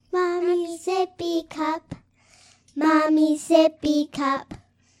sippy cup. Mommy sippy cup.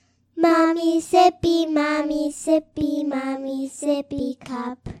 Mommy sippy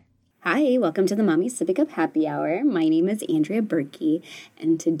cup. Hi, welcome to the Mommy Sippy Cup Happy Hour. My name is Andrea Berkey,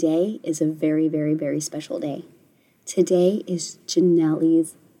 and today is a very, very, very special day. Today is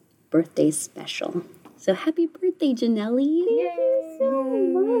Janelle's birthday special. So happy birthday, Janelle. Thank you so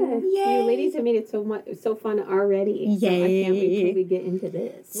much. Yay. You ladies have made it so fun already. Yay. So I can't wait till we get into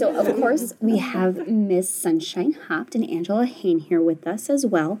this. So, of course, we have Miss Sunshine Hopt and Angela Hain here with us as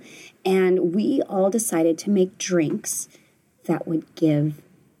well. And we all decided to make drinks that would give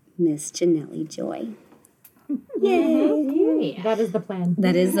Miss Janelle joy. Yay. That is the plan.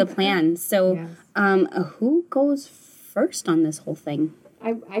 That is the plan. So, Yes. who goes first on this whole thing?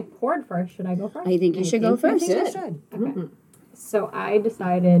 I poured first. Should I go first? I think you should go first. You should. Okay. So I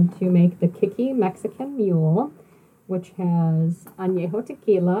decided to make the Kiki Mexican Mule, which has añejo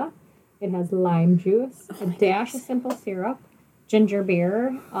tequila. It has lime juice, a dash of simple syrup, ginger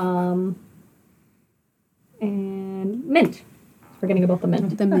beer, and mint. Forgetting about the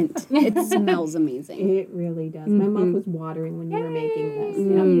mint. The mint. It smells amazing. It really does. My mouth was watering when you were making this.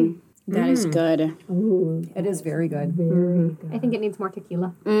 Yep. That is good. Ooh, It is very good. very good. I think it needs more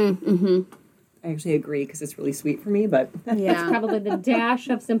tequila. Mm-hmm. I actually agree because it's really sweet for me, but Yeah. Probably the dash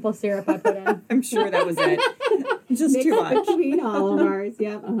of simple syrup I put in. I'm sure that was it. Just too much. Between all of ours,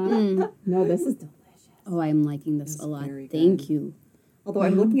 yep. No, this is delicious. Oh, I'm liking this a lot. very Thank good. you. Although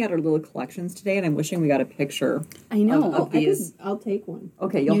I'm looking at our little collections today, and I'm wishing we got a picture. I know. Of these. I'll take one.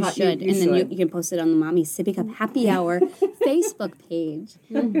 Okay, You you'll should. And then you can post it on the Mommy Sippy Cup Happy Hour Facebook page.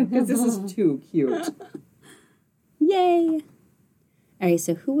 because this is too cute. Yay. All right,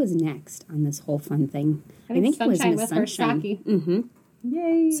 so who was next on this whole fun thing? I think it was Sunshine Miss with her Sunshine. sake. Mm-hmm.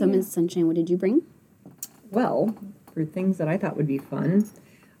 Yay! So, Miss Sunshine, what did you bring? Well, for things that I thought would be fun,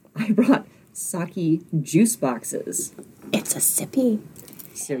 I brought sake juice boxes. It's a sippy.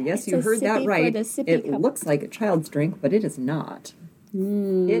 So yes, It's you a heard that sippy for right. the sippy It cup. looks like a child's drink, but it is not.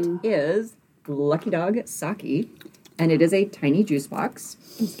 It is Lucky Dog sake, and it is a tiny juice box.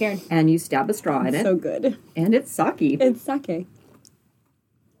 I'm scared. And you stab a straw in it, So good. and it's sake. It's sake.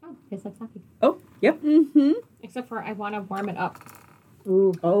 Oh, tastes like sake. Oh, yep. Except for I want to warm it up.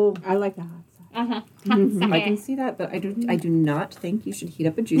 Ooh. Oh, I like the hot sake. I can see that, but I do not think you should heat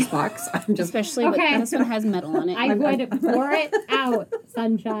up a juice box. I'm just Especially with this one has metal on it. I would pour it out,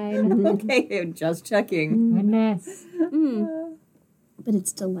 Sunshine. okay. Just checking. Goodness. But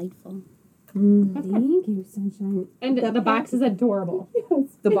it's delightful. Thank you, Sunshine. And the box is adorable.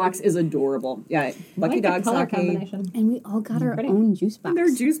 The box is adorable. Yeah, Lucky I like Dog the color sake. combination. And we all got our own juice box.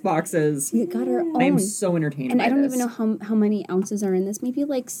 They're juice boxes. We got our own. I am so entertained. And by I don't this. even know how many ounces are in this. Maybe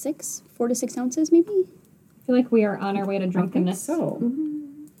like 4 to 6 ounces, maybe? I feel like we are on our way to I think drunkenness. so.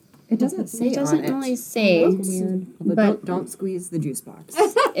 It doesn't say It doesn't on really it. say. Weird. Although but- don't squeeze the juice box.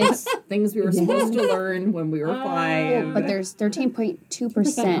 It's Things we were supposed to learn when we were 5. but there's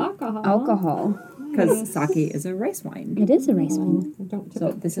 13.2% alcohol. Because sake is a rice wine. It is a rice wine. Don't tip So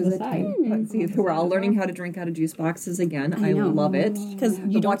it this to is the a side. time. See, we're all learning how to drink out of juice boxes again. I know. love it. Because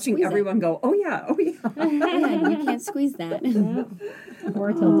you don't Watching squeeze everyone go, oh yeah, oh yeah. it. Yeah, you can't squeeze that.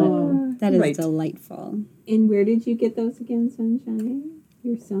 Or tilted. That is Right. delightful. And where did you get those again, Sunshine?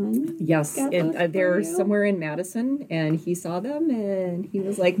 Your son? Yes, Got those for they're you? somewhere in Madison, and he saw them, and he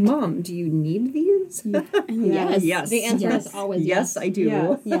was like, "Mom, do you need these?" Yes. Yes. The answer Yes. is always Yes, I do.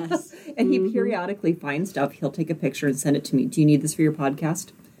 Yes. Yes. And he periodically finds stuff. He'll take a picture and send it to me. Do you need this for your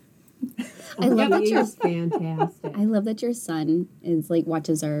podcast? I love that He your is fantastic. I love that your son is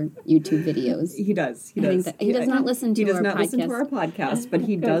watches our YouTube videos. He does. He I think does. that he does not listen to He does our not listen to podcast. our podcast, but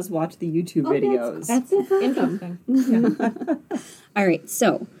he does watch the YouTube videos. That's interesting. All right,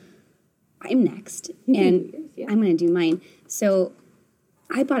 so I'm next, and I'm going to do mine. So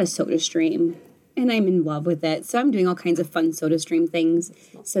I bought a Soda Stream, and I'm in love with it. So I'm doing all kinds of fun Soda Stream things.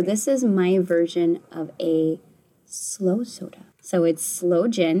 So this is my version of a slow soda. So it's slow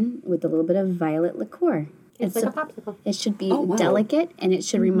gin with a little bit of violet liqueur. It's like a popsicle. It should be wow. delicate, and it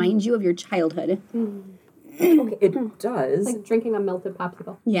should remind you of your childhood. Okay, it does. Like drinking a melted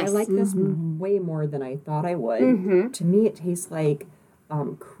popsicle. Yes. I like this way more than I thought I would. To me, it tastes like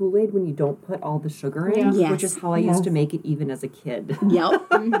Kool-Aid when you don't put all the sugar in, Yeah. which is how I used to make it even as a kid. Yep.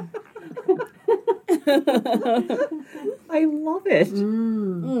 I love it.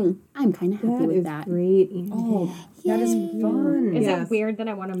 I'm kind of happy with that. Great. Andy. Oh, that is fun. Is Yes. it weird that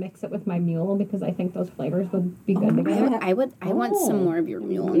I want to mix it with my mule because I think those flavors would be good together? I want some more of your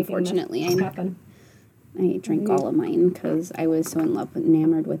mule. Making this Unfortunately, happen. I drank all of mine because I was so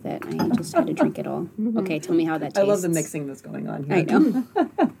enamored with it. I just had to drink it all. Okay, tell me how that tastes. I love the mixing that's going on here. I know.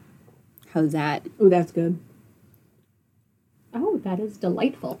 How's that? Oh, that's good. Oh, that is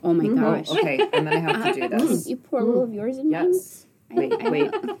delightful. Oh my gosh. Okay, I'm gonna have to do this. You pour a little of yours in mine? Yes. Wait.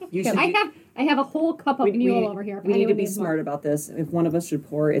 You should. I have a whole cup of mule over here. If We need to anyone be needs smart about this. If one of us should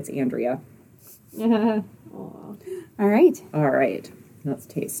pour, it's Andrea. more. All right. All right, let's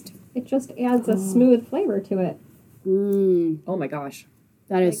taste. It just adds a smooth flavor to it. Oh my gosh.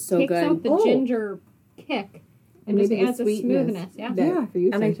 That is so Takes good. out the ginger kick and just Maybe the adds a sweetness. smoothness. Yeah. That for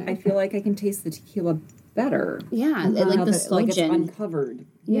you, And Sunshine. I feel like I can taste the tequila better. Yeah, Now like the that- slow like it's gin. uncovered.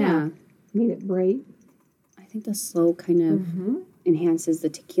 Yeah. Made it bright. I think the slow kind of enhances the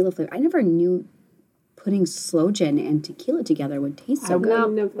tequila flavor. I never knew putting slow gin and tequila together would taste so I good.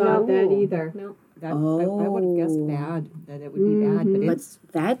 wouldn't have thought that either. No. That, I would have guessed bad, that it would be bad, but But it's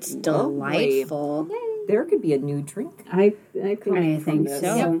that's lovely. delightful. there could be a new drink. I I think this.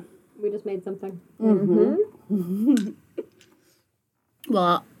 so. Yep. We just made something.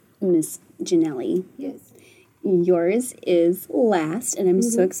 Well, Miss Janelli, Yes. yours is last, and I'm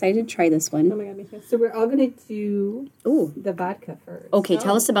so excited to try this Oh one. my god, me too. So we're all going to do Ooh. the vodka first. Okay,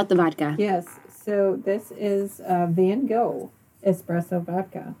 tell us about the vodka. Yes. So this is Van Gogh espresso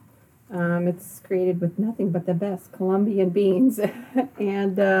vodka. It's created with nothing but the best Colombian beans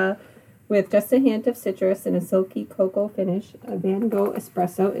and with just a hint of citrus and a silky cocoa finish. A Van Gogh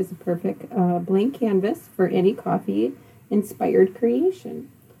espresso is a perfect blank canvas for any coffee-inspired creation.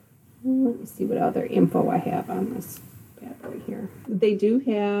 Let me see what other info I have on this bad boy here. They do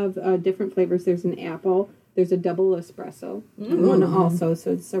have different flavors. There's an apple. There's a double espresso one also,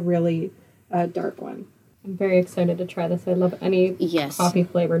 so it's a really dark one. I'm very excited to try this. I love any Yes. coffee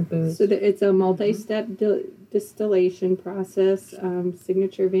flavored booze. So it's a multi-step distillation process.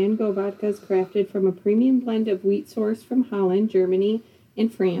 Signature Van Gogh vodka is crafted from a premium blend of wheat sourced from Holland, Germany,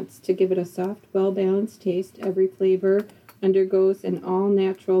 and France to give it a soft, well-balanced taste. Every flavor undergoes an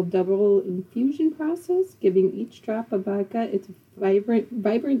all-natural double infusion process, giving each drop of vodka its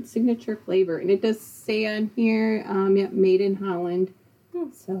vibrant signature flavor. And it does say on here, made in Holland.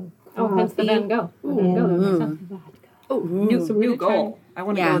 So hence the Van Gogh. The Van Gogh, that makes sense. vodka. Oh, new goal. I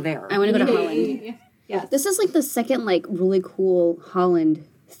want to Yeah, go there. I want to go to Holland. Yes. This is like the second really cool Holland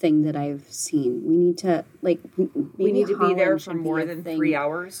thing that I've seen. We need to we need to be there Holland for should be more a than thing. 3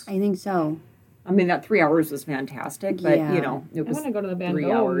 hours. I think so. I mean, that 3 hours was fantastic, but Yeah. it I was want to go to the Van 3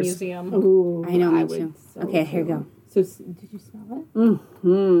 Gogh hours. Museum. Ooh, I know, me would too. so Okay, here you too. go. So did you smell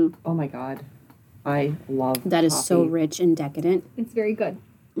it? Oh my god, I love That is so coffee. rich and decadent. It's very good,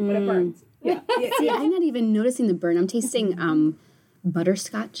 but it burns. See, I'm not even noticing the burn. I'm tasting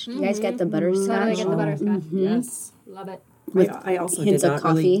butterscotch. You guys get the Totally butterscotch? get the butterscotch. Yes, Love it. I also hints did of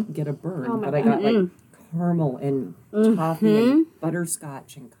not really coffee. get a burn, Oh my but I got like caramel and toffee and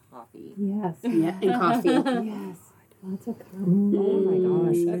butterscotch and coffee. Yes. Yeah, and coffee. Yes. Lots of caramel. Oh my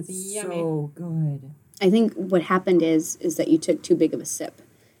gosh, That's it's yummy. so good. I think what happened is that you took too big of a sip.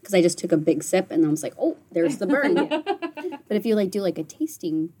 Because I just took a big sip and I was like, oh, there's the burn. But if you do a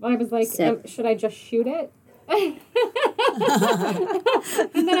tasting, Well, I was like, Sip. should I just shoot it? and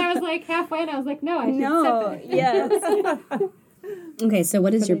then I was like halfway, and I was like, no, I should sip it. yes. Okay, so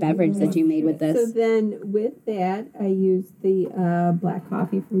what is your beverage that you made with So this? then with that, I used the black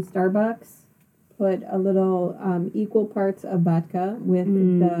coffee from Starbucks. Put a little equal parts of vodka with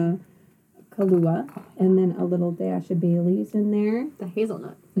the Kahlua, and then a little dash of Bailey's in there. The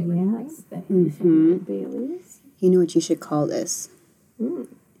hazelnut flavor. Yes, the hazelnut Bailey's. You know what you should call this?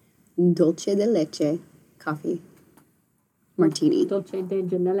 Dolce de leche coffee martini. Dolce de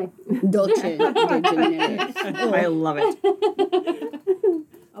Janelle. Dolce de Janelle. I love it.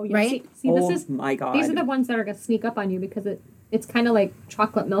 Oh, yeah. Right? See, Oh this is my god, these are the ones that are gonna sneak up on you because it's kind of like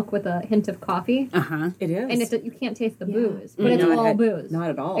chocolate milk with a hint of coffee, Uh-huh. it is, and you can't taste the booze, but it's Not all at- booze, not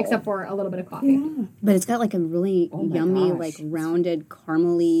at all. except for a little bit of coffee. But it's got a really Oh my yummy, gosh. rounded,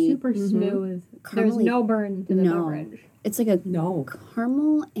 caramely. Super smooth. There's Caramely- no burn to the No. beverage. It's like a no.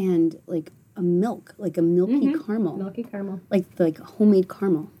 caramel and a milk, like a milky caramel. Milky caramel. Like the homemade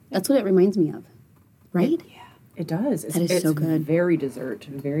caramel. That's what it reminds me of. Right? It does. That is so good. Very dessert,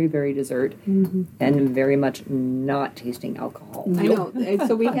 very very dessert, and very much not tasting alcohol. I know. And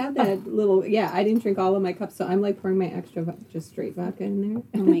so we had that little, I didn't drink all of my cups, so I'm pouring my extra, just straight vodka in there.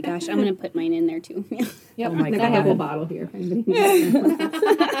 Oh my gosh, I'm going to put mine in there too. Yep. Oh my And I have a god. bottle here if anybody needs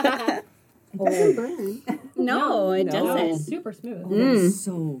it. It doesn't burn. No, it No, doesn't. it's super smooth. That's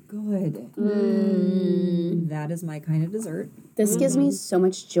so good. That is my kind of dessert. This gives me so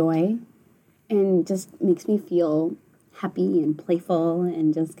much joy and just makes me feel happy and playful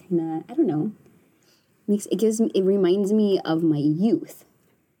and just kind of, I don't know. It reminds me of my youth,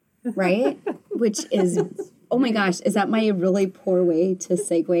 right? Which is Oh my gosh, is that my really poor way to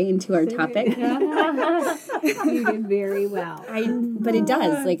segue into our topic? You did very well. But it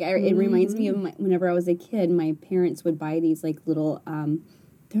does. Like, it reminds me of whenever I was a kid, my parents would buy these like little,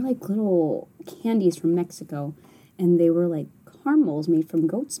 they're like little candies from Mexico, and they were like caramels made from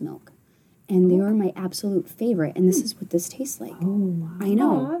goat's milk. And they were my absolute favorite, and this is what this tastes like. Oh, wow. I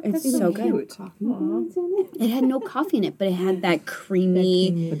know. It's so good. It had no coffee in it, but it had that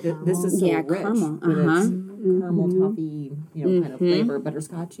creamy, But this is so rich caramel. with its caramel toffee, kind of flavor,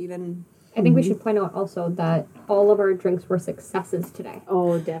 butterscotch even. I think we should point out also that all of our drinks were successes today.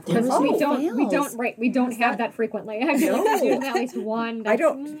 Oh, definitely. Because we don't have that frequently. I feel like we do at least one. I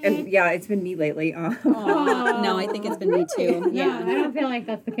don't, and it's been me lately. No, I think it's been me too. Yeah, I don't feel like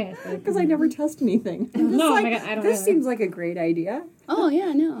that's the case. Because I never test anything. No, my God, I don't. This seems like a great idea. Oh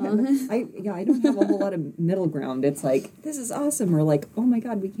yeah, no. I don't have a whole lot of middle ground. It's like, this is awesome, or like, oh my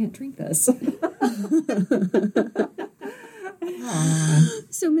God, we can't drink this.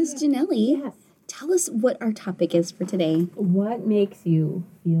 So, Miss Janelle, tell us what our topic is for today. What makes you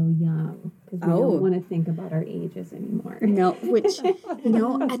feel young? Because we don't want to think about our ages anymore. No, which,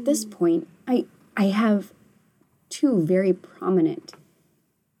 at this point, I have two very prominent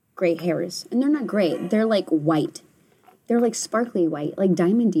gray hairs. And they're not gray. They're like white. They're like sparkly white, like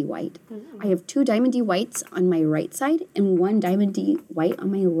diamondy white. I have two diamondy whites on my right side and one diamondy white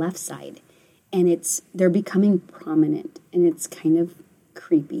on my left side. And they're becoming prominent, and it's kind of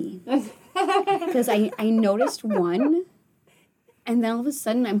creepy. Because I noticed one, and then all of a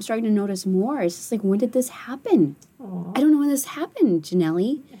sudden I'm starting to notice more. It's just like, when did this happen? Aww. I don't know when this happened,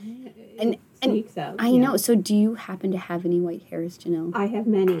 Janelle. And I know. So do you happen to have any white hairs, Janelle? I have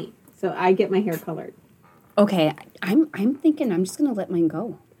many. So I get my hair colored. Okay, I'm thinking I'm just gonna let mine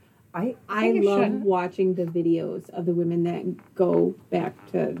go. I love watching the videos of the women that go back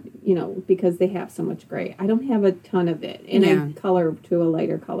to, because they have so much gray. I don't have a ton of it, and I color to a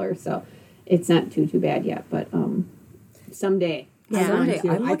lighter color, so it's not too bad yet. But someday, someday,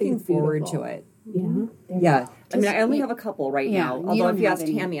 I'm looking forward to it. Yeah, yeah. I mean, I only have a couple right now. Although if you ask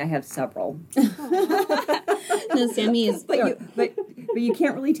Tammy, I have several. No, Sammy is. But you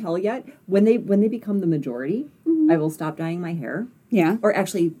can't really tell yet. When they become the majority, I will stop dyeing my hair. Yeah. Or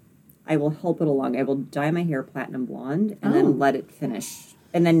actually, I will help it along. I will dye my hair platinum blonde and then let it finish.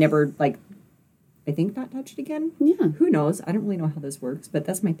 And then never, I think not touch it again. Yeah. Who knows? I don't really know how this works, but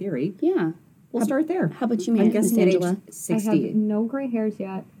that's my theory. Yeah. We'll start there. How about you, I'm guessing Miss at Angela? age 60. I have no gray hairs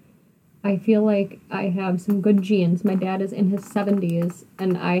yet. I feel like I have some good genes. My dad is in his 70s,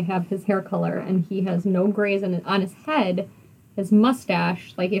 and I have his hair color, and he has no grays on his head. His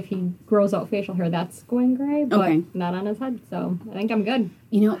mustache, like if he grows out facial hair, that's going gray, but not on his head. So I think I'm good.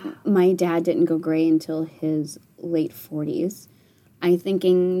 My dad didn't go gray until his late 40s. I'm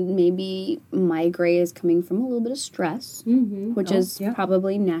thinking maybe my gray is coming from a little bit of stress, which is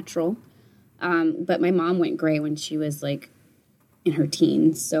probably natural. But my mom went gray when she was in her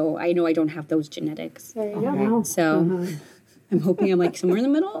teens, so I know I don't have those genetics. There you go. So I'm hoping I'm somewhere in the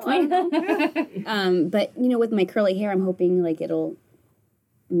middle. I don't know. But with my curly hair, I'm hoping it'll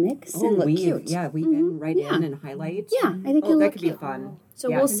mix and look cute. Yeah, weave in right in and highlight. Yeah, I think it'll that look could cute. be fun. So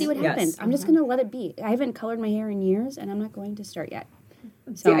we'll see what happens. I'm just gonna let it be. I haven't colored my hair in years, and I'm not going to start yet.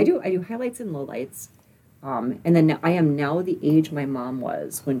 So I do highlights and lowlights. And then I am now the age my mom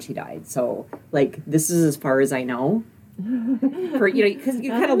was when she died. So this is as far as I know. For because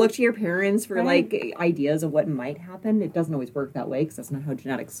you kind of look to your parents for ideas of what might happen. It doesn't always work that way because that's not how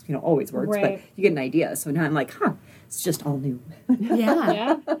genetics always works. Right. But you get an idea. So now I'm it's just all new.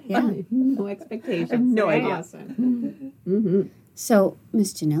 Yeah. No expectations. No idea. Awesome. So,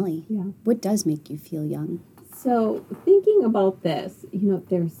 Miss Janelle, what does make you feel young? So thinking about this,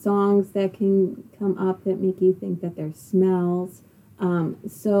 there's songs that can come up that make you think that there's smells.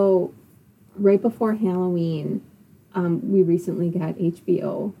 So right before Halloween, we recently got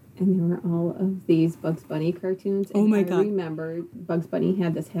HBO, and there were all of these Bugs Bunny cartoons. And I remember Bugs Bunny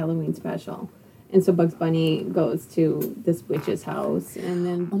had this Halloween special. And so Bugs Bunny goes to this witch's house, and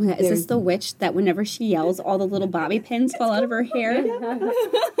then... Oh my God, is this the witch that whenever she yells, all the little bobby pins fall out of her hair?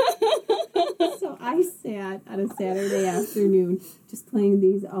 So I sat on a Saturday afternoon just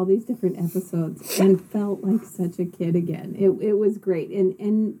playing all these different episodes and felt like such a kid again. It was great.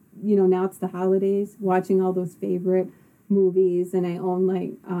 And now it's the holidays, watching all those favorite movies, and I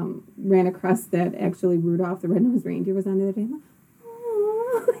ran across that actually Rudolph the Red-Nosed Reindeer was on the other day. I'm like,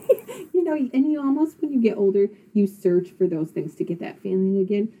 oh, and you almost, when you get older, you search for those things to get that feeling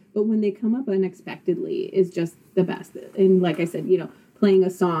again. But when they come up unexpectedly is just the best. And like I said, playing a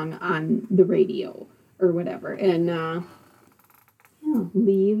song on the radio or whatever. And,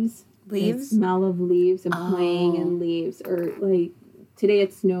 leaves. Leaves? The smell of leaves and playing in leaves. Or like today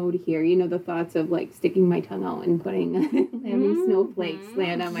it snowed here. You know, the thoughts of like sticking my tongue out and putting having snowflakes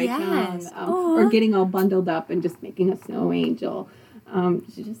land on my tongue. Or getting all bundled up and just making a snow angel.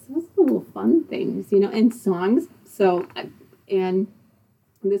 Just those little fun things, you know, and songs. So, and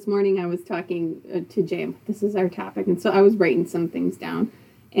this morning I was talking to Jay. This is our topic. And so I was writing some things down.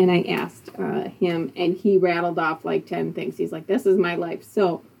 And I asked him, and he rattled off like 10 things. He's like, this is my life.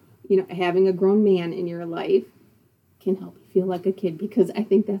 So, you know, having a grown man in your life can help you feel like a kid, because I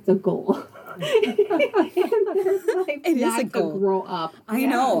think that's a goal. It is a goal. To grow up. I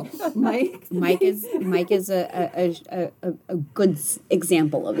know. Mike is a good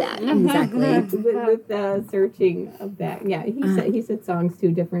example of that. Exactly. with the searching of that. Yeah, he said songs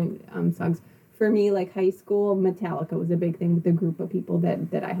too, different songs. For me, like high school, Metallica was a big thing with the group of people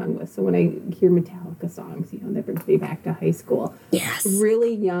that I hung with. So when I hear Metallica songs, you know, that brings me back to high school. Yes.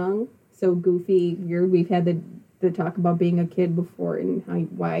 Really young, so goofy, weird. We've had the talk about being a kid before and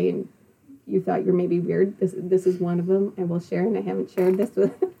why, and you thought you're maybe weird. This is one of them. I will share, and I haven't shared this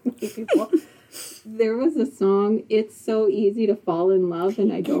with many people. There was a song, "It's So Easy to Fall in Love,"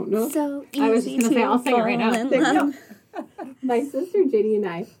 and I don't know. So easy I was just going to say, I'll sing it right now. My sister Ginny and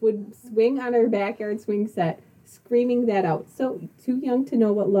I would swing on our backyard swing set, screaming that out. So too young to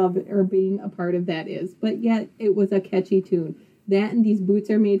know what love or being a part of that is, but yet it was a catchy tune. That and "These Boots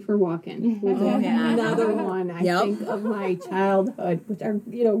Are Made for Walking" was another one I think of my childhood, which are,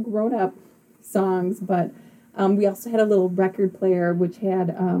 you know, grown up songs. But we also had a little record player which had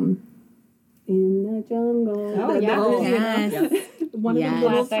 "In the Jungle." One of the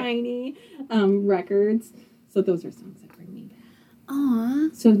little tiny records. So those are songs that bring me back.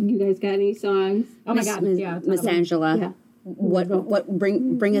 Aww. So you guys got any songs? Oh my God. Yeah. Miss Angela. Yeah. What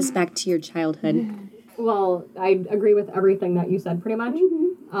bring us back to your childhood? Well, I agree with everything that you said pretty much.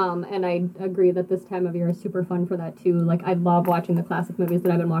 And I agree that this time of year is super fun for that too. Like, I love watching the classic movies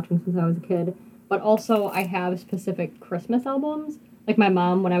that I've been watching since I was a kid. But also I have specific Christmas albums. Like my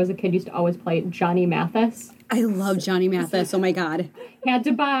mom, when I was a kid, used to always play Johnny Mathis. I love Johnny Mathis. Oh my God. Had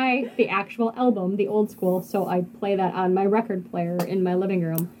to buy the actual album, the old school, so I play that on my record player in my living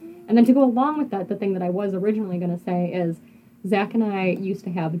room. And then to go along with that, the thing that I was originally going to say is Zach and I used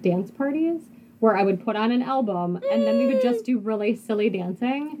to have dance parties where I would put on an album and then we would just do really silly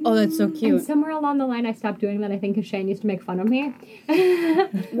dancing. Oh, that's so cute. And somewhere along the line I stopped doing that, I think, because Shane used to make fun of me.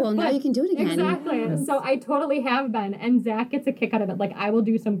 Well, now you can do it again. Exactly. So I totally have been. And Zach gets a kick out of it. Like, I will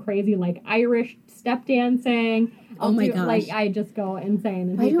do some crazy, like, Irish step dancing. Oh my gosh. Like, I just go insane.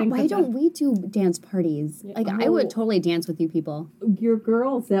 And Why don't we do dance parties? Like, I would totally dance with you people. Your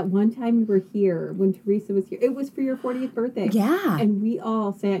girls, that one time you were here, when Teresa was here, it was for your 40th birthday. Yeah. And we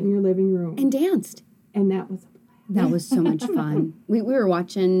all sat in your living room. And danced. And that was That was so much fun. We were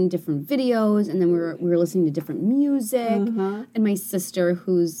watching different videos, and then we were listening to different music. And my sister,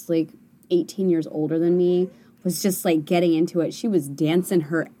 who's like 18 years older than me, was just like getting into it. She was dancing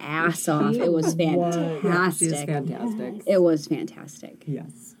her ass off. It was fantastic. Yeah, she's fantastic. It was fantastic.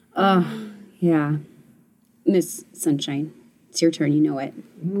 Yes. Yeah. Miss Sunshine, it's your turn. You know it.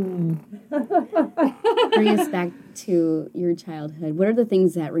 Bring us back to your childhood. What are the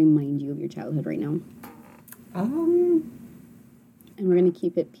things that remind you of your childhood right now? And we're going to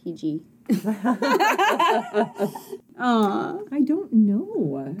keep it PG. I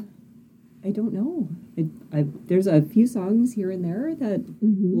don't know. There's a few songs here and there that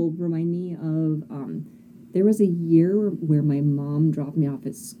will remind me of. There was a year where my mom dropped me off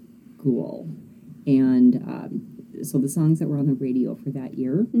at school, and so the songs that were on the radio for that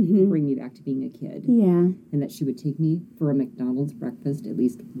year bring me back to being a kid. Yeah. And that she would take me for a McDonald's breakfast at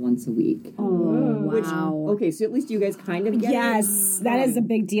least once a week. Oh, wow. Okay, so at least you guys kind of get Yes, that is a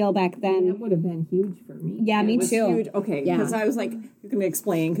big deal back then. That would have been huge for me. Yeah, me It was too. huge. Okay, Yeah. because I was like, you're going to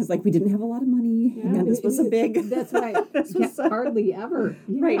explain, because like we didn't have a lot of money, and then this was a big... That's right. Hardly ever.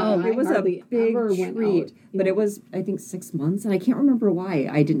 Right. I It was a hardly big ever went treat. out. But it was, I think, 6 months, and I can't remember why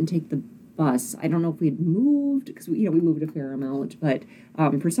I didn't take the bus. I don't know if we had moved, because we moved a fair amount, but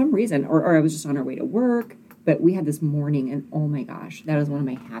for some reason, or I was just on our way to work, but we had this morning, and oh my gosh, that is one of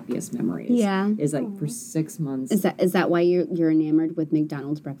my happiest memories. Yeah. Is like for 6 months. Is that why you're enamored with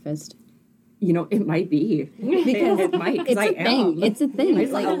McDonald's breakfast? You know, it might be. Because it might, because it's I a thing. am. It's a thing. I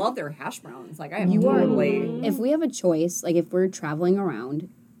Like, love their hash browns. Like, I am you are. totally... If we have a choice, like if we're traveling around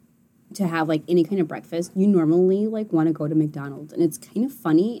to have like any kind of breakfast, you normally like want to go to McDonald's, and it's kind of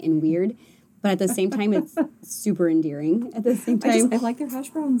funny and weird, but at the same time, it's super endearing. At the same time, I like their hash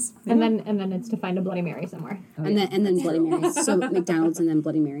browns. And then it's to find a Bloody Mary somewhere. and then Bloody Marys. So McDonald's and then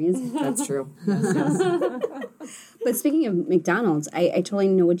Bloody Marys. That's true. Yes, yes. But speaking of McDonald's, I totally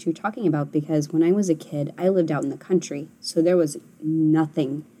know what you're talking about because when I was a kid, I lived out in the country. So there was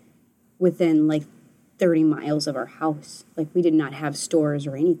nothing within like 30 miles of our house. Like we did not have stores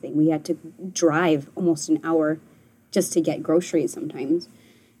or anything. We had to drive almost an hour just to get groceries sometimes.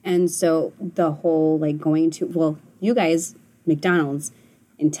 And so the whole like going to, well, you guys, McDonald's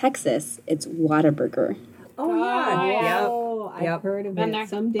in Texas, it's Whataburger. Oh, yeah. Oh, I've heard of Been it. there.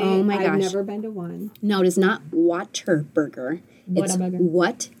 Someday. Oh, my I've gosh. never been to one. No, it is not Whataburger. It's Whataburger.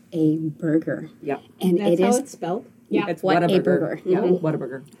 What a Burger. Yep. And That's it how is it's spelled? Yeah. It's What a Whataburger. burger. Yeah, Mhm.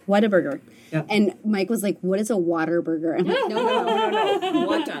 Whataburger. Whataburger. Yep. And Mike was like, what is a water burger? I'm like, no.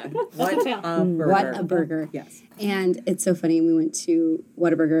 What a burger. What a burger. Yes. And it's so funny. We went to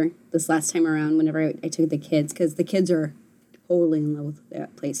Whataburger this last time around whenever I took the kids because the kids are totally in love with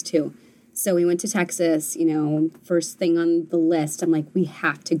that place too. So we went to Texas, you know, first thing on the list. I'm like, we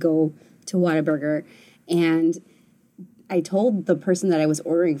have to go to Whataburger. And I told the person that I was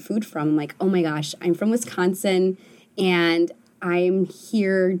ordering food from, I'm like, oh my gosh, I'm from Wisconsin and I'm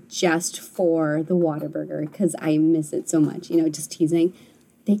here just for the Whataburger because I miss it so much, you know, just teasing.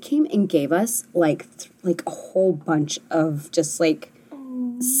 They came and gave us like a whole bunch of just like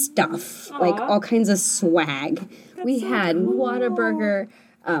stuff, like all kinds of swag. We had Whataburger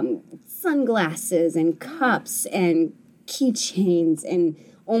sunglasses and cups and keychains and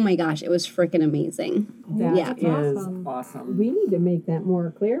oh my gosh, it was freaking amazing. That is awesome. awesome. We need to make that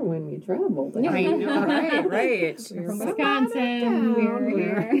more clear when we travel. I know, right? Right. From Wisconsin. We're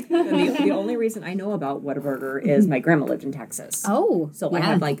here. And the only reason I know about Whataburger is my grandma lived in Texas. Oh, So I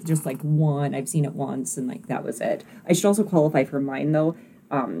had like just like one. I've seen it once, and like that was it. I should also qualify for mine though.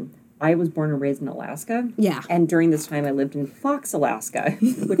 I was born and raised in Alaska. Yeah. And during this time, I lived in Fox, Alaska,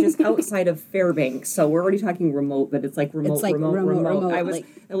 which is outside of Fairbanks. So we're already talking remote, but it's like remote, It's like remote, I was like-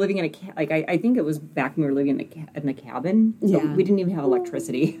 living in I think it was back when we were living in a cabin. So Yeah. we didn't even have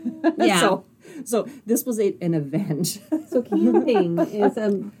electricity. Yeah. So this was an event. So camping is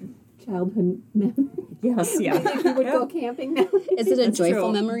a childhood memory. Yes. Yeah. You would go camping now. Is it a That's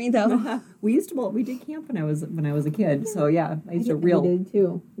joyful true. memory though? We did camp when I was a kid. So yeah, I used to We did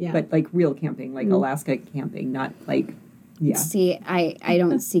too. Yeah. but like real camping, like Alaska camping, not like See, I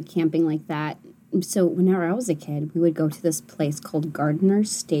don't see camping like that. So whenever I was a kid, we would go to this place called Gardner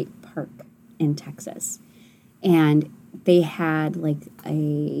State Park in Texas. And they had like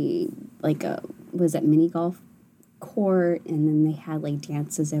a was it mini golf court, and then they had like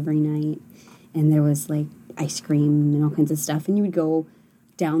dances every night, and there was like ice cream and all kinds of stuff, and you would go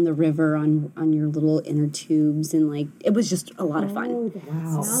down the river on your little inner tubes, and like it was just a lot of fun.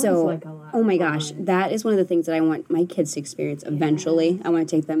 wow. So, like a lot oh my of gosh, fun. that is one of the things that I want my kids to experience eventually. I want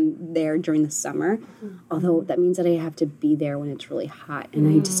to take them there during the summer, although that means that I have to be there when it's really hot, and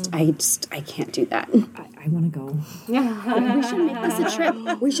I can't do that. I want to go. We should make this a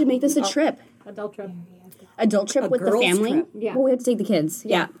trip. We should make this a trip. Adult trip. Adult trip with the girls' family. trip. Yeah. Well, we have to take the kids.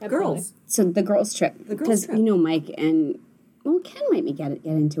 Yeah. Girls. So the girls' trip. The girls' Because trip. you know Mike and Ken might get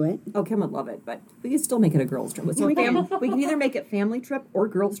into it. Oh, Kim would love it, but we can still make it a girls' trip. So we can either make it family trip or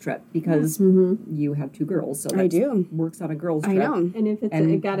girls' trip because you have two girls, so I that do. works on a girls' I trip. know. And if it's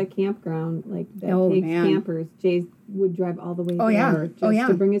And- got a campground like that Oh, takes man. campers, Jay would drive all the way Oh, yeah. there just Oh, yeah.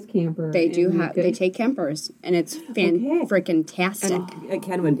 to bring his camper. They do and we have. could- They take campers, and it's freaking tastic. And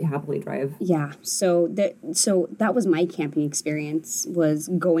Ken would happily drive. Yeah, so that was my camping experience, was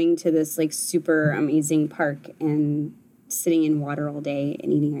going to this like super amazing park and sitting in water all day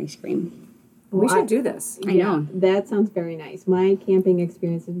and eating ice cream. We should do this. I know. That sounds very nice. My camping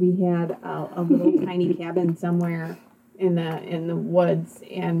experiences, we had a little tiny cabin somewhere in the woods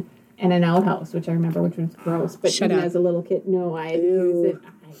and an outhouse, which I remember, which was gross. But Shut even up. as a little kid, no, I used it.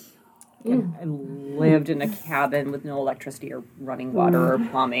 I lived in a cabin with no electricity or running water or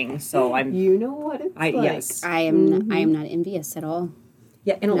plumbing, so I'm. You know what it's like. Yes. I am not envious at all.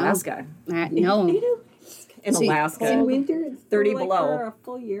 Yeah, in Alaska. No. In See, Alaska. In winter, it's 30 like below. for a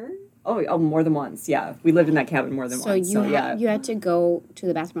full year. Oh, more than once. Yeah, we lived in that cabin more than So once. you had to go to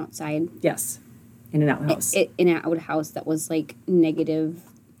the bathroom outside Yes, in an outhouse. in an outhouse that was like negative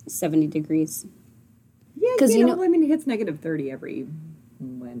 70 degrees. Yeah, 'Cause you know- I mean, it hits negative 30 every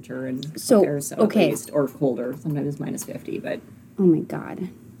winter and So, there, so okay. at least, or colder. Sometimes minus 50, but Oh my God.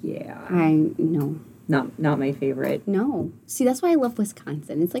 yeah, No. not my favorite. No. See, that's why I love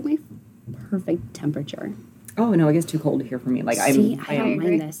Wisconsin. It's like my perfect temperature. Oh no, it gets too cold here for me. Like See, I I don't am,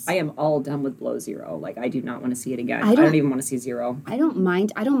 mind this. I am all done with below zero. Like I do not want to see it again. I I don't- don't even want to see zero. I don't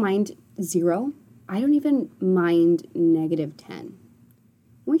mind zero. I don't even mind negative 10.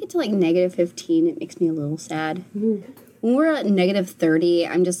 When we get to like negative 15, it makes me a little sad. when we're at -30,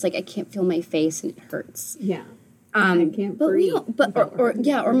 I'm just like, I can't feel my face and it hurts. Yeah. I can't But breathe.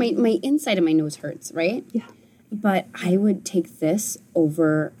 or my inside of my nose hurts, right? Yeah. But I would take this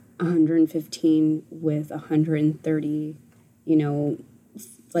over 115 with 130,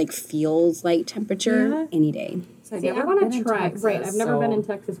 like feels like temperature any day. So See, I want to try. Right, I've never been in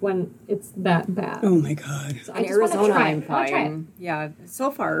Texas when it's that bad. Oh my God. So In I just wanna Arizona, try it. I'm I wanna try it. fine. Yeah,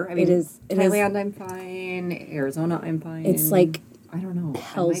 so far. I mean, It is- Thailand, I'm fine. Arizona, I'm fine. It's like I don't know.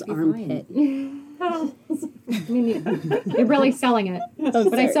 hell's I might be armpit. fine. They're really selling it,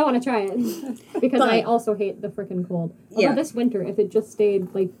 but I still want to try it because I also hate the freaking cold. Although Yeah. this winter, if it just stayed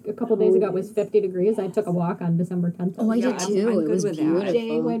like a couple days ago, it was 50 degrees. I took a walk on December 10th. Oh, I Yeah, did too. I'm It good was with that. beautiful.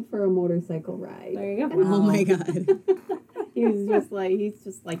 Jay went for a motorcycle ride. There you go. Oh my God. He's just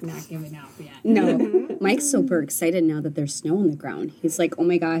like not giving up yet. No. Mike's super excited now that there's snow on the ground. He's like, oh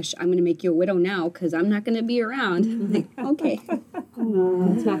my gosh, I'm going to make you a widow now because I'm not going to be around. I'm like, okay.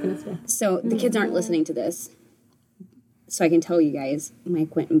 It's not going to stay. So the kids aren't listening to this. So I can tell you guys,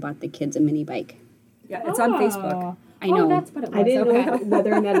 Mike went and bought the kids a mini bike. Yeah, it's on Facebook. I know. Oh, that's what it was. I didn't okay. know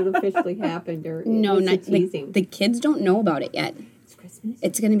whether or not it officially happened or No, it was not just teasing. the kids don't know about it yet. It's Christmas.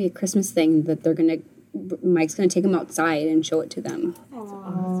 It's going to be a Christmas thing that Mike's going to take them outside and show it to them.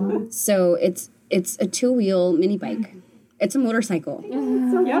 Awesome. So it's a 2-wheel mini bike. It's a motorcycle,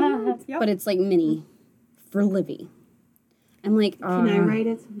 Yep. but it's like mini for Livy. I'm like, Can I write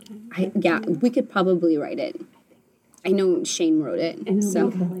it sometime? yeah, we could probably write it. I know Shane wrote it. And it'll So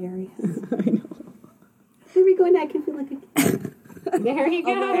be hilarious. I know. There we go, and I can feel like a kid. There you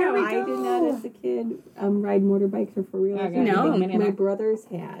go. I did not, as a kid, ride motorbikes or four wheelers. Okay. No. My brothers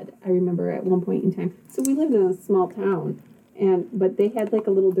had. I remember at one point in time. So we lived in a small town, but they had like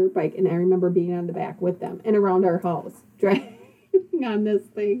a little dirt bike, and I remember being on the back with them and around our house driving on this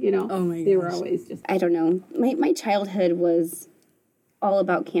thing. Oh my They were gosh. always just. I don't know. My childhood was all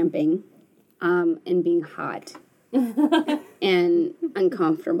about camping, and being hot and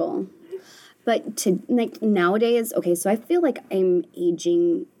uncomfortable. But to like nowadays, okay, so I feel like I'm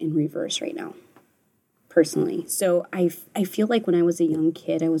aging in reverse right now, personally. So I feel like when I was a young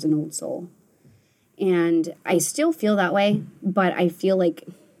kid, I was an old soul, and I still feel that way. But I feel like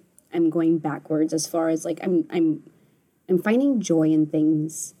I'm going backwards as far as like I'm finding joy in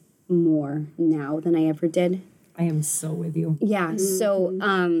things more now than I ever did. I am so with you. Yeah. So,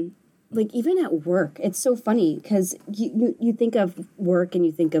 like even at work, it's so funny because you think of work and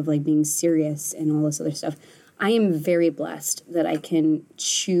you think of like being serious and all this other stuff. I am very blessed that I can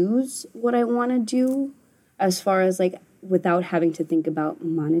choose what I want to do as far as like without having to think about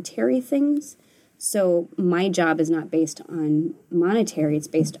monetary things. So my job is not based on monetary, it's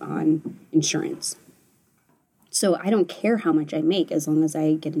based on insurance. So I don't care how much I make as long as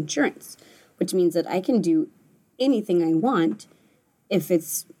I get insurance, which means that I can do anything I want if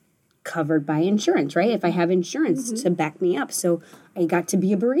it's covered by insurance, right? If I have insurance to back me up. So I got to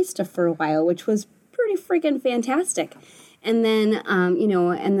be a barista for a while, which was pretty freaking fantastic. And then,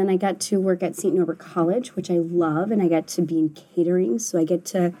 and then I got to work at St. Norbert College, which I love, and I got to be in catering. So I get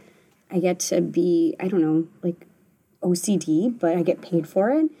to be, I don't know, like OCD, but I get paid for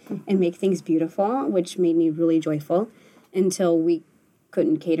it and make things beautiful, which made me really joyful until we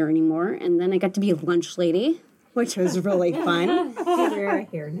couldn't cater anymore. And then I got to be a lunch lady, which was really fun. Did you wear a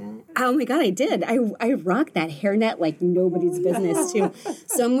hairnet? Oh my God, I did. I rocked that hairnet like nobody's business too.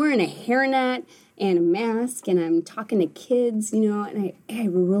 So I'm wearing a hairnet and a mask and I'm talking to kids, and I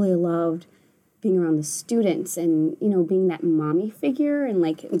really loved being around the students and, being that mommy figure and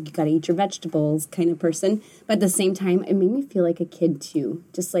like, you gotta eat your vegetables kind of person. But at the same time, it made me feel like a kid too,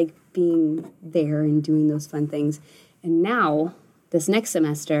 just like being there and doing those fun things. And now, this next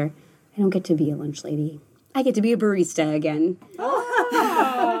semester, I don't get to be a lunch lady. I get to be a barista again.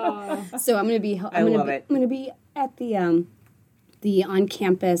 Oh. So I'm gonna be. I'm gonna be at the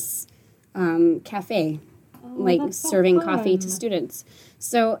on-campus cafe, that's so serving coffee to fun. students.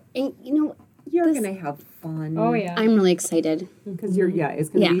 So You're This- gonna have fun. Oh yeah. I'm really excited. Because it's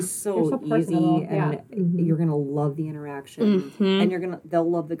gonna Yeah. be so You're so personable, easy, and you're gonna love the interaction, and they'll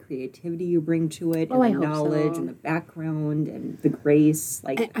love the creativity you bring to it, and Oh, I the hope knowledge, so. and the background, and the grace.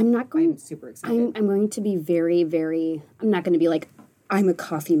 Like I'm not going. I'm super excited. I'm going to be very, very. I'm not going to be like, I'm a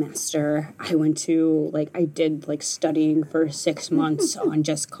coffee master. I did studying for 6 months on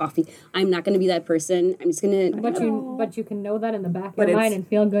just coffee. I'm not going to be that person. I'm just going to. But you can know that in the back of But your it's- mind and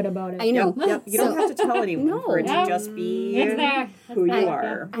feel good about it. I know. Yep, you don't have to tell anyone No. for it to Yeah. just be It's there. who you It's there.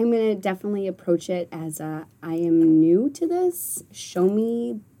 are. I'm going to definitely approach it as I am new to this. Show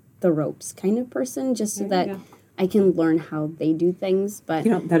me the ropes kind of person, just so There that you go. I can learn how they do things, but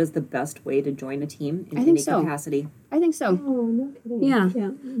You know, that is the best way to join a team in I think any so. capacity. I think so. Oh, no kidding. Yeah.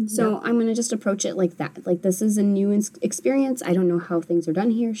 Yeah. So I'm going to just approach it like that. Like, this is a new experience. I don't know how things are done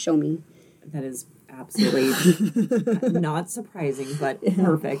here. Show me. That is absolutely not surprising, but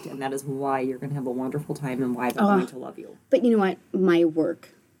perfect. And that is why you're going to have a wonderful time and why they're going to love you. But you know what? My work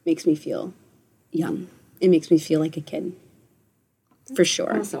makes me feel young. It makes me feel like a kid. For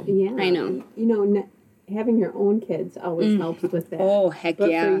sure. Awesome. Yeah. I know. You know, having your own kids always helps with that. Oh, heck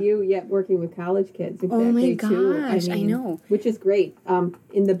but yeah. for you, working with college kids, exactly, Oh my too. gosh, I know. Which is great.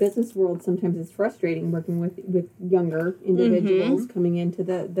 In the business world, sometimes it's frustrating working with younger individuals coming into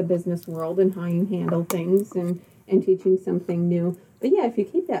the business world and how you handle things and teaching something new. But yeah, if you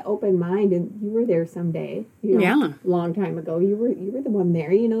keep that open mind, and you were there someday, long time ago, you were the one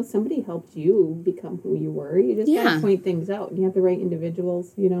there. You know, somebody helped you become who you were. You just got to point things out. You have the right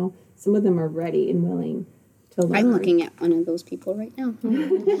individuals. You know, some of them are ready and willing to learn. I'm looking at one of those people right now.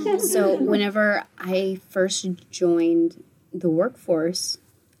 So whenever I first joined the workforce,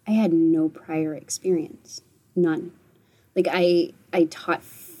 I had no prior experience, none. Like I taught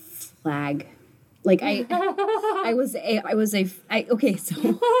flag. Like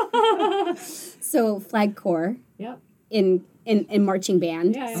so flag corps. Yep. In marching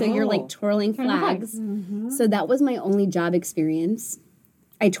band. Yeah, yeah. So you're like twirling flags. So that was my only job experience.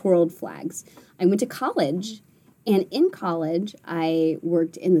 I twirled flags. I went to college, and in college I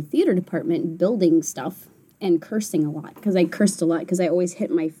worked in the theater department building stuff and cursing a lot, because I cursed a lot because I always hit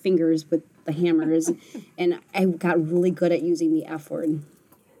my fingers with the hammers, and I got really good at using the F word.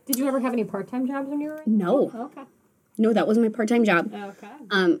 Did you ever have any part-time jobs when you were in? No. Okay. No, that was my part-time job.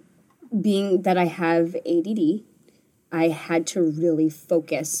 Okay. Being that I have ADD, I had to really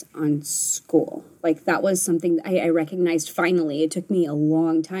focus on school. Like, that was something I recognized finally. It took me a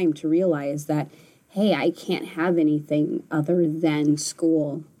long time to realize that, hey, I can't have anything other than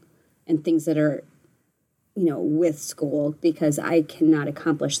school and things that are, you know, with school, because I cannot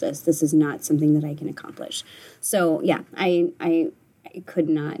accomplish this. This is not something that I can accomplish. So, yeah, I could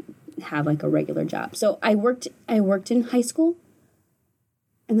not have like a regular job. So I worked in high school,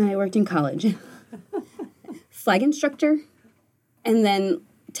 and then I worked in college. Flag instructor, and then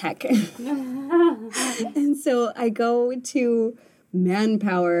tech. And so I go to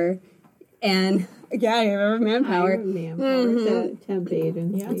Manpower, and I remember Manpower. It's a temp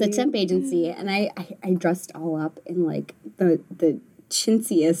agency. Yeah. It's a temp agency, and I dressed all up in like the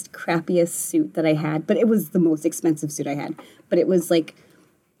chintziest, crappiest suit that I had, but it was the most expensive suit I had. But it was like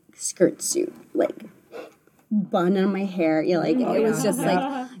skirt suit, like bun on my hair. Yeah, like it was just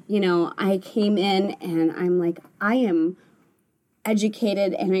like, you know, I came in and I'm like, I am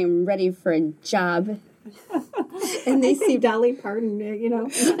educated and I'm ready for a job. And they see Dolly Parton, you know.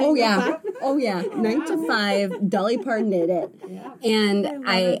 Oh yeah. 9 to 5. Dolly Parton did it. Yeah. And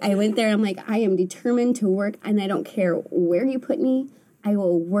I went there. I'm like, I am determined to work, and I don't care where you put me. I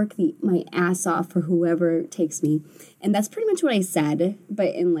will work my ass off for whoever takes me. And that's pretty much what I said,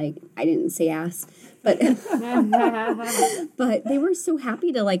 but in like, I didn't say ass, but but they were so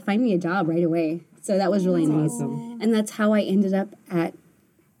happy to like find me a job right away. So that was really nice. Awesome. And that's how I ended up at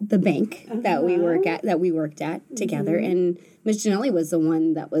the bank that we worked at together. And Ms. Janell was the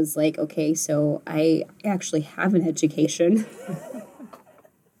one that was like, okay, so I actually have an education.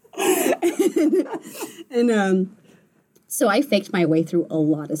 and so I faked my way through a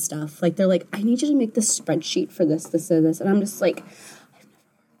lot of stuff. Like, they're like, I need you to make this spreadsheet for this, this, and this. And I'm just like, I've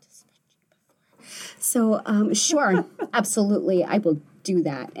never worked a spreadsheet before. So, sure, absolutely, I will do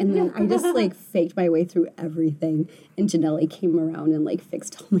that. And then I just, like, faked my way through everything. And Janell came around and, like,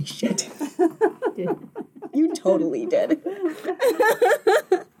 fixed all my shit. You totally did.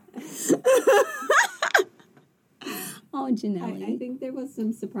 Oh, Janell. I think there was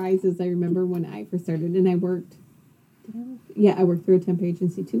some surprises. I remember when I first started, and I worked. I worked through a temp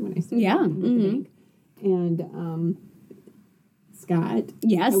agency too when I started. Yeah. With the bank. And Scott.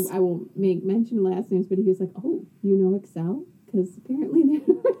 Yes. I won't make mention last names, but he was like, "Oh, you know Excel?" Because apparently there.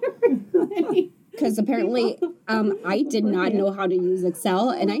 Because apparently I did not know how to use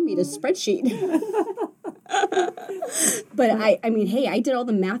Excel, and I made a spreadsheet. But I mean, hey, I did all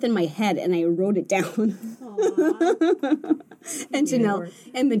the math in my head, and I wrote it down. And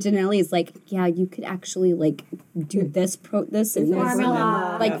Janelle is like, yeah, you could actually like do this and this,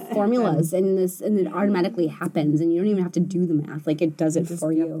 Formula. like formulas, and this, and it automatically happens, and you don't even have to do the math. Like, it does it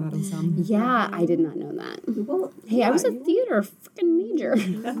for you. Yeah, I did not know that. Well, Hey, I was a theater freaking major.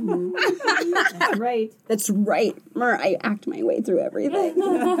 That's right. That's right. I act my way through everything.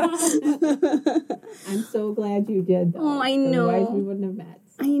 I'm so glad you did. Though. Oh, I know. Otherwise, we wouldn't have met.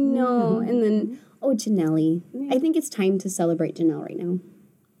 I know. And then Oh, Janelle. I think it's time to celebrate Janelle right now.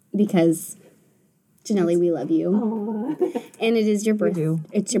 Because, Janelle, we love you. Aww. And it is your birthday.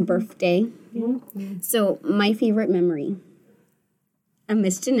 It's your birthday. So, my favorite memory of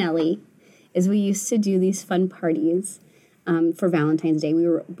Miss Janelle is we used to do these fun parties for Valentine's Day. We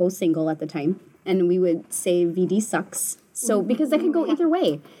were both single at the time. And we would say VD sucks. So, because that could go either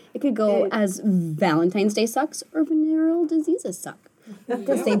way. It could go as Valentine's Day sucks or venereal diseases suck.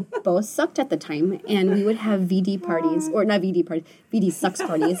 Because they both sucked at the time. And we would have VD parties. Or not VD parties. VD sucks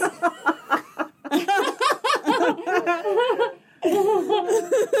parties.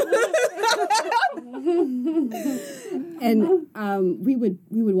 And we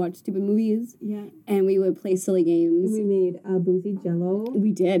would watch stupid movies. Yeah. And we would play silly games. We made boozy jello.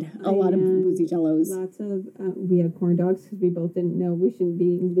 We did a lot of boozy jellos. Lots of, we had corn dogs because we both didn't know we shouldn't be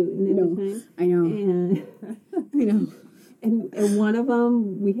eating gluten at the time. I know. And I know. And one of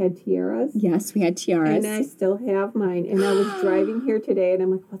them, we had tiaras. Yes, we had tiaras. And I still have mine. And I was driving here today, and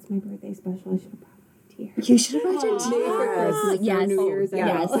I'm like, what's my birthday special? I should have brought my tiara. You should have brought your Maybe for Christmas or Yes. New Year's.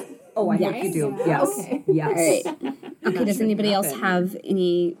 Yes. Oh, I hope you do. Yes. Okay. Yes. All right. Okay, does anybody else have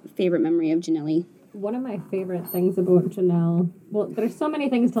any favorite memory of Janelle? One of my favorite things about Janelle, well, there's so many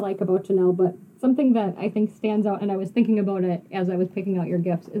things to like about Janelle, but something that I think stands out, and I was thinking about it as I was picking out your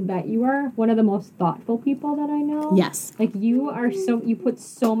gifts, is that you are one of the most thoughtful people that I know. Yes. Like, you put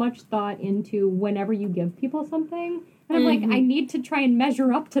so much thought into whenever you give people something. And I'm like, I need to try and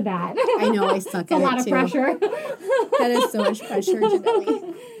measure up to that. I know, I suck It's at a it, lot of too. pressure. That is so much pressure,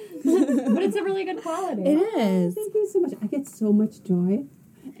 Janelle. But it's a really good quality. It is. Thank you so much. I get so much joy.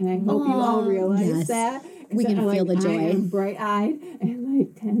 And I hope you all realize yes. that. We can feel the joy. I am bright-eyed and,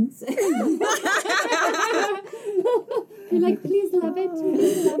 like, tense. You're like, please love it.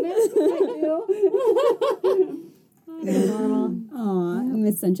 Please love it. I do. Normal. Aw,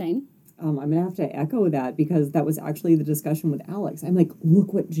 Miss Sunshine. I'm going to have to echo that because that was actually the discussion with Alex. I'm like,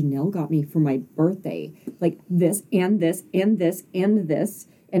 look what Janelle got me for my birthday. Like this and this and this and this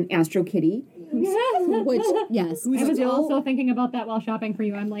and Astro Kitty. Which, yes. I was also thinking about that while shopping for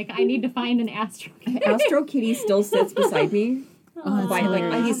you. I'm like, I need to find an Astro. Astro Kitty still sits beside me. Oh, By,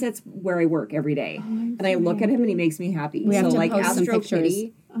 like, he sits where I work every day. And I look at him and he makes me happy. We have so to like post some Astro pictures.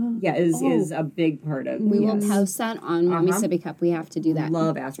 Kitty is a big part of We will post that on Mommy Sippy Cup. We have to do that.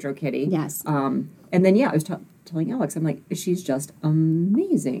 Love Astro Kitty. Yes. And then I was telling Alex, I'm like, she's just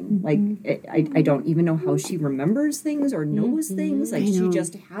amazing. Like I don't even know how she remembers things or knows things. Like she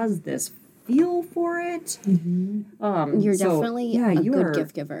just has this feel for it. You're definitely a you good are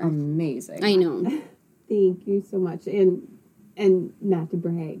gift giver. Amazing. I know. Thank you so much. And not to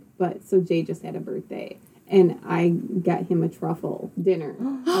brag, but so Jay just had a birthday. And I got him a truffle dinner.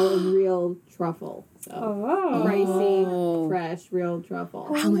 A real truffle. So pricey, fresh, real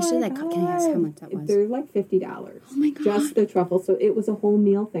truffle. How much did that cost? Can I ask how much that was? They're like $50. Oh my God. Just the truffle. So it was a whole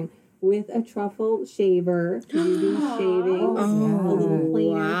meal thing with a truffle shaver, shavings, a little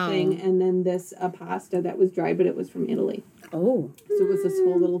planer thing, and then this pasta that was dry, but it was from Italy. Oh. So it was this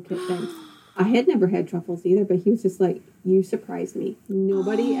whole little kit thing. I had never had truffles either, but he was just like, you surprised me.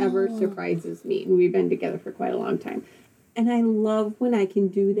 Nobody ever surprises me. And we've been together for quite a long time. And I love when I can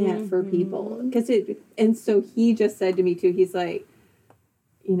do that for people. And so he just said to me too, he's like,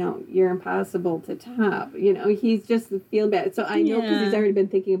 you're impossible to top. He's just feeling bad. So I know because he's already been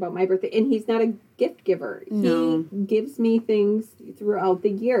thinking about my birthday. And he's not a gift giver. No. He gives me things throughout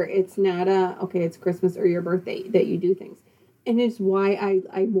the year. It's not it's Christmas or your birthday that you do things. And it's why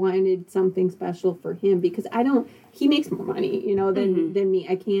I wanted something special for him because he makes more money, than me.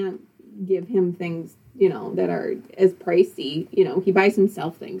 I can't give him things, that are as pricey. He buys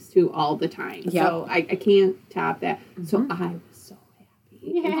himself things too all the time. Yep. So I can't top that. So I was so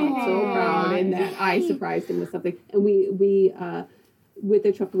happy. And so proud and that I surprised him with something. And we with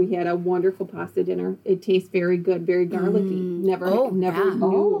the truffle, we had a wonderful pasta dinner. It tastes very good, very garlicky. Never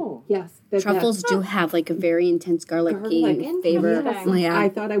knew. Yes. Truffles do have like a very intense garlicky flavor. Yeah. I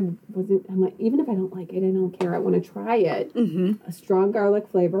thought I wasn't, I'm like, even if I don't like it, I don't care. I want to try it. Mm-hmm. A strong garlic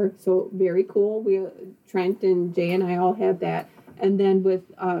flavor. So very cool. Trent and Jay and I all had that. And then with,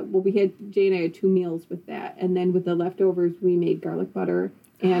 Jay and I had 2 meals with that. And then with the leftovers, we made garlic butter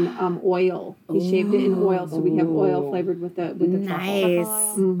and oil. He shaved it in oil, so we have oil flavored with the nice.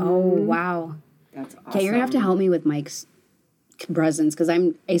 Truffle. Mm-hmm. Oh wow, That's awesome. Okay, you're gonna have to help me with Mike's presents because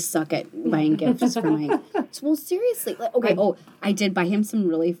I suck at buying gifts for Mike. Well, seriously, okay. I did buy him some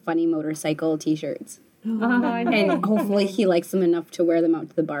really funny motorcycle T-shirts. And hopefully he likes them enough to wear them out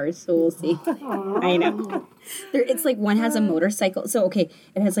to the bars, so we'll see. I know. It's like one has a motorcycle. So, okay,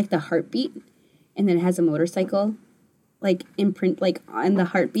 it has like the heartbeat, and then it has a motorcycle. like imprint like on the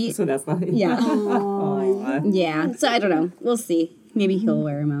heartbeat. So that's not. Yeah. Aw. Yeah. So I don't know. We'll see. Maybe he'll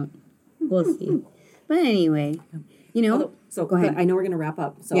wear them out. We'll see. But anyway, you know. So go ahead. I know we're going to wrap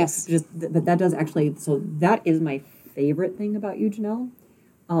up. So Yes. But that does actually. So that is my favorite thing about you, Janelle,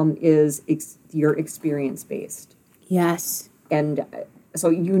 is you're experience based. Yes. And so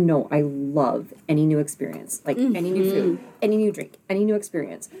I love any new experience, like any new food, any new drink, any new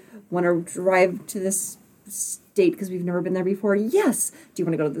experience. Want to drive to this state because we've never been there before? Yes. Do you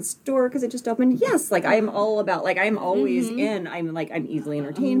want to go to the store because it just opened? Yes. Like I'm all about, like I'm always in. I'm easily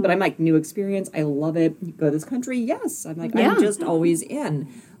entertained, but I'm like new experience. I love it. You go to this country? Yes. I'm like I'm just always in.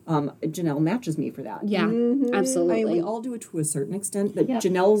 Janelle matches me for that. Yeah. Absolutely. We all do it to a certain extent, but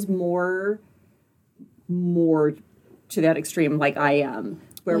Janelle's more to that extreme, like I am,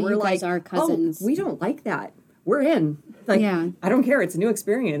 where Well, we're you like, guys are cousins. oh, we don't like that. We're in. Like, I don't care. It's a new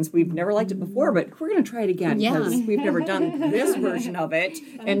experience. We've never liked it before, but we're going to try it again because we've never done this version of it.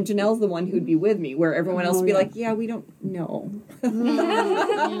 And Janelle's the one who'd be with me, where everyone else would be like, yeah, we don't know. And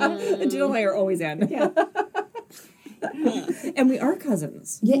Janelle and I are always in. Yeah. And we are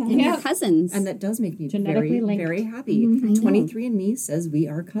cousins. Yeah, and you're cousins. And that does make me Genetically very, linked. very happy. 23andMe says we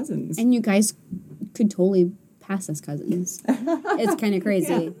are cousins. And you guys could totally pass as cousins. It's kind of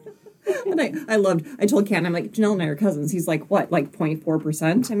crazy. And I told Ken, I'm like, Janelle and I are cousins. He's like, what, like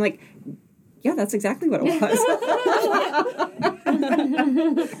 0.4%? I'm like, yeah, that's exactly what it was.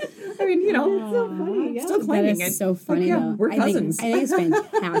 I mean, you know, so funny. Yeah. still claiming That it. is so funny, Like, though. we're cousins. I think it's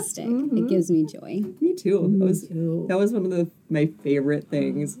fantastic. It gives me joy. Me too. That was one of my favorite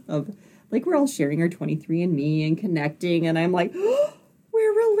things of, like, we're all sharing our 23andMe and connecting, and I'm like, oh,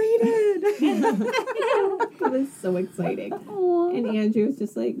 we're related. It was so exciting. And Andrew was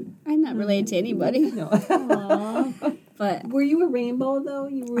just like, I'm not related to anybody. No. But were you a rainbow though?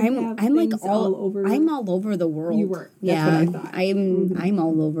 You were I'm like all over. I'm all over the world. You were. That's Yeah, what I thought. I'm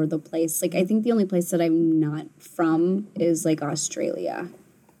all over the place. Like I think the only place that I'm not from is like Australia.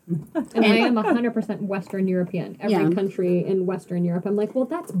 And I am 100% Western European. Every Yeah. country in Western Europe, I'm like, well,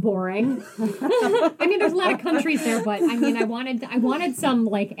 that's boring. I mean, there's a lot of countries there, but I mean, I wanted some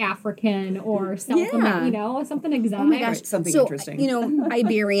like African or South America, you know, something exotic. Oh my gosh, Something so, interesting. You know,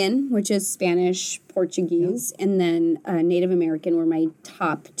 Iberian, which is Spanish, Portuguese, and then Native American were my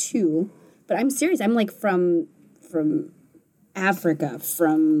top two. But I'm serious. I'm like from Africa,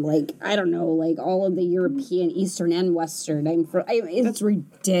 from like I don't know, like all of the European, Eastern and Western. It's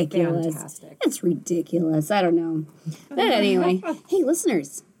ridiculous. Fantastic. It's ridiculous. I don't know. But anyway, hey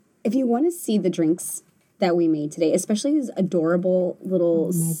listeners, if you want to see the drinks that we made today, especially these adorable little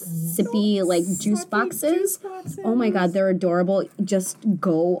sippy like juice boxes. Oh my god, they're adorable. Just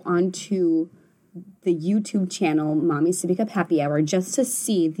go onto the YouTube channel Mommy Sippy Cup Happy Hour just to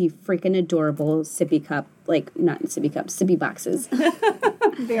see the freaking adorable sippy cup, like not sippy cup, sippy boxes.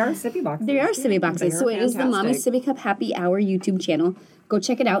 They are sippy boxes. They are sippy boxes. So it is the Mommy Sippy Cup Happy Hour YouTube channel. Go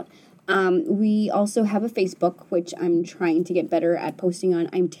check it out. We also have a Facebook, which I'm trying to get better at posting on.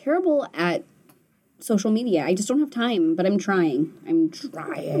 I'm terrible at social media. I just don't have time, but I'm trying.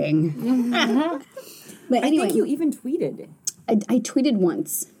 But anyway, I think you even tweeted. I tweeted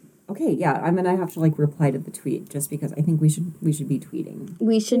once. Okay, yeah, I'm gonna have to like reply to the tweet just because I think we should be tweeting.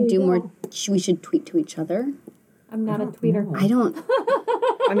 We should do more. We should tweet to each other. I'm not a tweeter. I don't.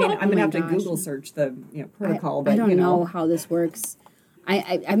 I mean, I'm gonna have to gosh. Google search the protocol, but I don't you know how this works.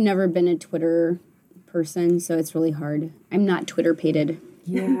 I've never been a Twitter person, so it's really hard. I'm not Twitter-pated.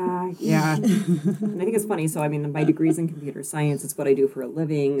 Yeah. And I think it's funny. So, I mean, my degree's in computer science. It's what I do for a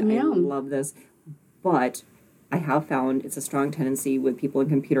living. Yeah. I love this. But I have found it's a strong tendency with people in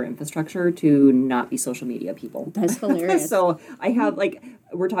computer infrastructure to not be social media people. That's hilarious. So I have, like,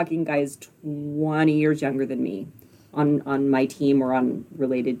 we're talking guys 20 years younger than me on my team or on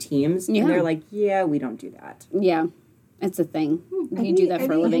related teams. Yeah. And they're like, yeah, we don't do that. Yeah, it's a thing. You do that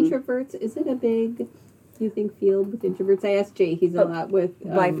for a living. Introverts, is it a big, do you think, field with introverts? I asked Jay, he's a lot with...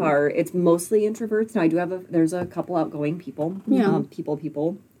 By far, it's mostly introverts. Now, I do have there's a couple outgoing people. Yeah. People.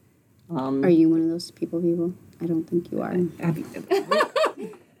 Are you one of those people? I don't think you are.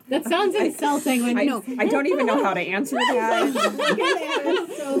 That sounds insulting. When I don't even know how to answer that.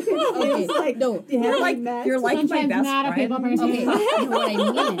 Okay, like, no. You're like my sometimes best not a people friend. person. Okay,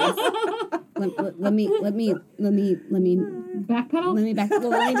 no, what I mean is, let me Backpedal? let me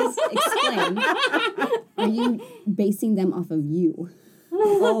just explain. Are you basing them off of you?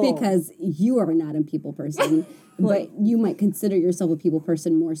 Because you are not a people person, but you might consider yourself a people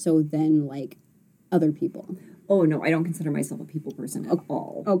person more so than like other people. Oh no, I don't consider myself a people person at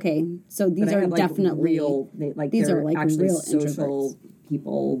all. Okay, so these But I are have, like, definitely real. these they're are like actually real social introverts.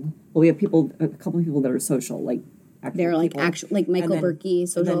 people. Well, we have a couple of people that are social, like They're like people. actual, like Michael And then- Berkey,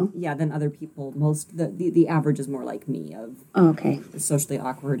 social. Then other people. The average is more like me of Okay. socially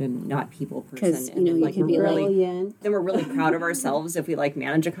awkward and not people person. 'Cause, And you then, could be we're like- Brilliant. then we're really proud of ourselves if we like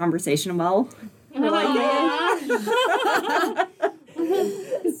manage a conversation well. We're like,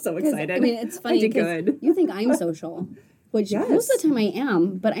 so excited. I mean, it's funny I did because good. you think I'm social, which Yes. most of the time I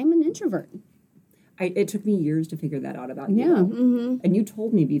am, but I'm an introvert. It took me years to figure that out about Yeah. you. Mm-hmm. And you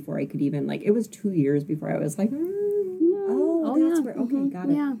told me before I could even it was 2 years before I was like, oh, that's yeah. where. Okay, Mhm. got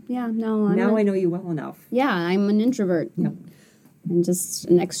it. Yeah. No. Now I know you well enough. Yeah, I'm an introvert. Yep. I'm just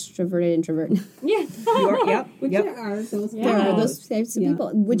an extroverted introvert. Yeah. You are. Yep. Which Yep. there are those. There are people. those types of Yeah.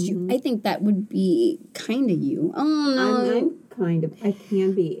 people, which I think that would be kind of you. Oh no, I'm kind of. I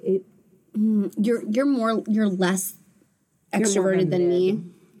can be. you're less You're more extroverted than me. limited.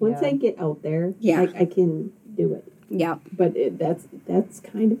 Once Yeah. I get out there, Yeah. I can do it. Yeah. But that's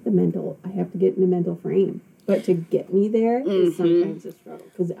kind of the mental. I have to get in a mental frame. But to get me there is sometimes a struggle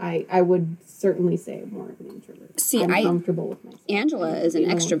because I would certainly say I'm more of an introvert. See, I'm comfortable with myself. Angela is an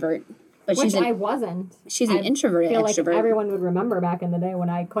extrovert, but Which she's an I wasn't. she's an I introverted feel like extrovert. everyone would remember back in the day when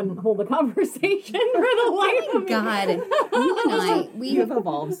I couldn't hold a conversation for the life of me. God, you and I, we You have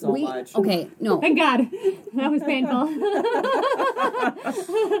evolved so much. Okay, no, Thank God. That was painful.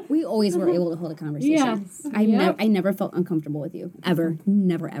 we always were able to hold a conversation. Yes. I never felt uncomfortable with you ever,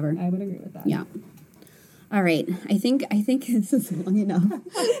 never ever. I would agree with that. Yeah. All right. I think this is long enough.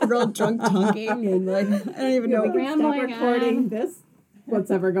 We're all drunk talking and I don't even know. We can stop Rambling recording on. this.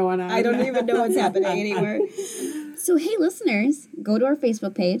 What's ever going on? I don't even know what's happening anymore. So hey, listeners, go to our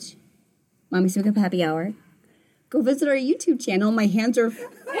Facebook page, Mommy Speak Up Happy Hour. Go visit our YouTube channel. My hands are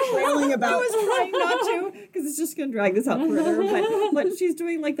flailing about. I was trying not to because it's just going to drag this out further. But she's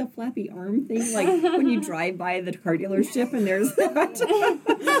doing like the flappy arm thing, like when you drive by the car dealership and there's that.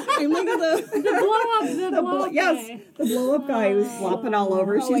 I'm like The blow up Yes, guy. the blow up guy who's flopping all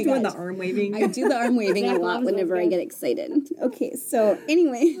over. Oh my She's doing gosh. the arm waving. I do the arm waving a Zach lot loves whenever those I guys. get excited. Okay, so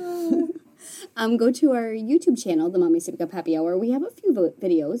anyway, go to our YouTube channel, the Mommy Sip Up Happy Hour. We have a few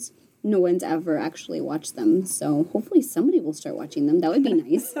videos. No one's ever actually watched them, so hopefully somebody will start watching them. That would be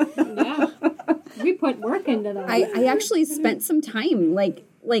nice. Yeah. We put work into that. I actually spent some time, like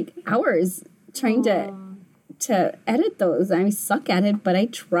hours, trying to edit those. I suck at it, but I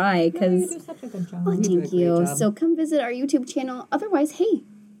try You because. do such a good job. Oh, do a thank great you. job. So come visit our YouTube channel. Otherwise, hey,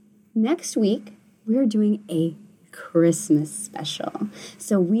 next week we are doing a Christmas special.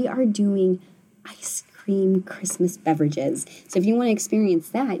 So we are doing ice cream Christmas beverages. So if you want to experience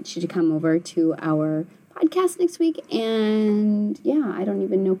that, you should come over to our podcast next week. And yeah, I don't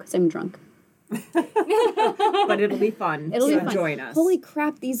even know because I'm drunk. But it'll be fun. It'll so be fun. join us. Holy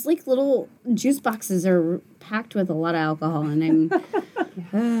crap! These like little juice boxes are packed with a lot of alcohol, and I'm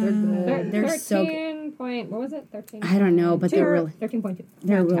they're so good. 13 point, what was it? 13? I don't know, but they're really 13.2.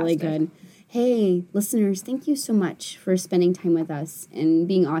 they're really Fantastic. good. Hey, listeners, thank you so much for spending time with us and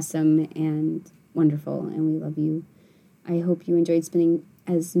being awesome and wonderful, and we love you. I hope you enjoyed spending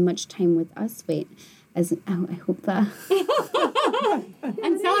as much time with us. I hope that.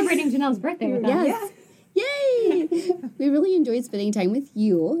 And celebrating Janelle's birthday with us. Yes. Yay! We really enjoyed spending time with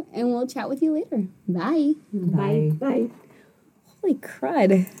you, and we'll chat with you later. Bye. Bye. Bye. Holy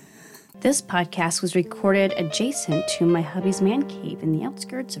crud. This podcast was recorded adjacent to my hubby's man cave in the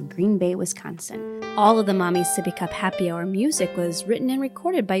outskirts of Green Bay, Wisconsin. All of the Mommy Sippy Cup Happy Hour music was written and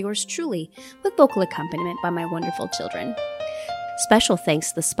recorded by yours truly, with vocal accompaniment by my wonderful children. Special thanks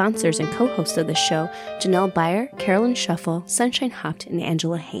to the sponsors and co-hosts of the show, Janell Beyer, Carolyn Shuffle, Sunshine Hopt, and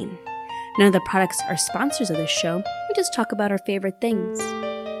Angela Hain. None of the products are sponsors of this show. We just talk about our favorite things.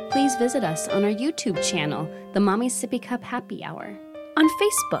 Please visit us on our YouTube channel, the Mommy Sippy Cup Happy Hour, on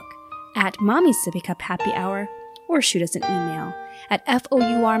Facebook at Mommy Sippy Cup Happy Hour, or shoot us an email at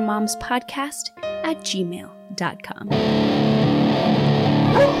fourmomspodcast@gmail.com.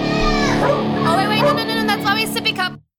 Oh, wait, no, that's Mommy Sippy Cup.